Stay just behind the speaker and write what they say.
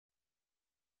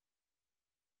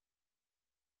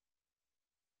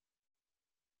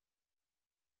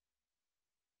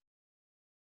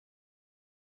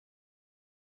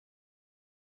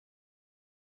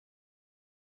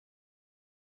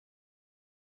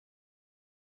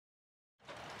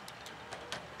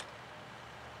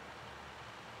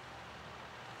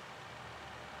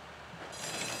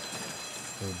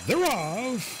They're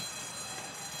off.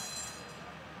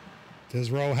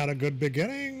 Tisro had a good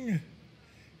beginning.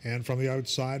 And from the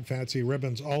outside, Fancy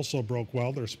Ribbons also broke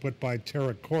well. They're split by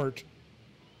Terra Court.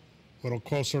 A little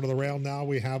closer to the rail now,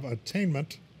 we have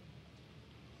Attainment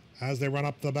as they run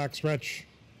up the backstretch.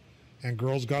 And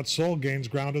Girls Got Soul gains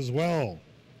ground as well.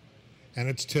 And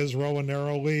it's Tisro a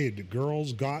narrow lead.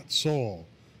 Girls Got Soul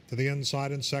to the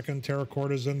inside in second. Terra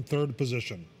Court is in third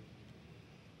position.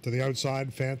 To the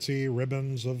outside, Fancy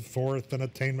Ribbons of fourth, and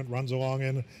Attainment runs along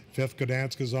in fifth.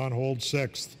 Gdansk is on hold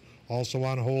sixth. Also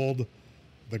on hold,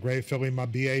 the gray filly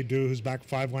Mabie Du, who's back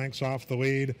 5 lengths off the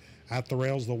lead. At the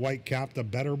rails, the white cap, the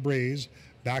Better Breeze,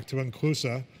 back to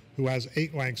Inclusa, who has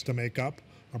 8 lengths to make up.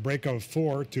 A break of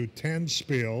 4 to 10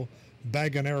 Spiel.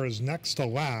 Bagonaire is next to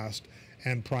last,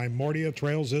 and Primordia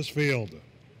trails his field.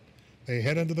 They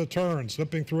head into the turn.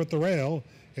 Slipping through at the rail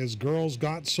is Girls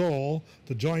Got Soul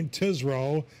to join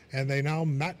Tisro, and they now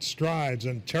match strides,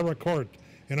 and Terra Court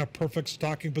in a perfect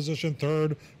stalking position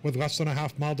third with less than a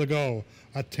half mile to go.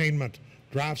 Attainment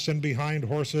drafts in behind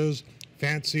horses.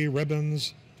 Fancy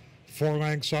Ribbons 4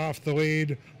 lengths off the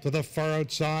lead to the far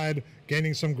outside.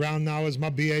 Gaining some ground now is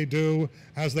Mabie Du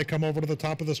as they come over to the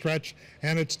top of the stretch,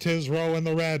 and it's Tisro in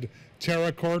the red.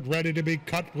 Terra Court ready to be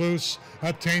cut loose.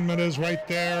 Attainment is right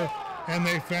there, and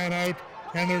they fan out,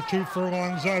 and they're 2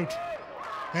 furlongs out.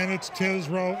 And it's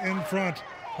Tisro in front.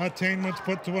 Attainment's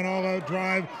put to an all-out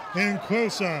drive.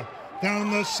 Inclusa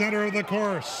down the center of the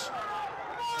course.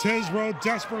 Tisro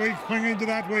desperately clinging to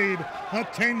that lead.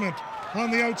 Attainment on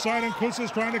the outside, and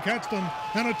Inclusa's trying to catch them,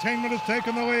 and Attainment has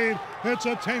taken the lead. It's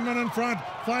Attainment in front.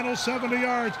 Final 70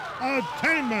 yards.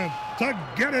 Attainment to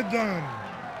get it done.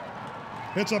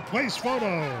 It's a place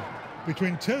photo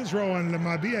between Tisro and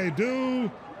Mabie Du,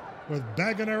 with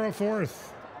Bagonaire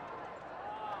fourth.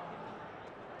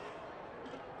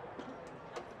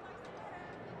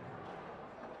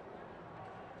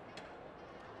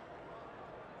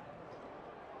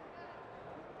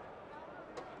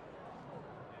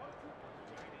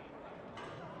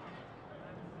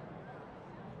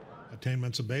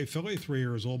 Attainment's a bay filly, 3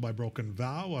 years old, by Broken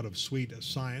Vow, out of Sweet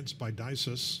Science by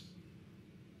Dices.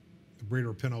 The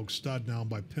breeder Pin Oak Stud now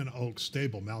by Pin Oak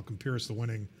Stable. Malcolm Pierce, the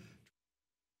winning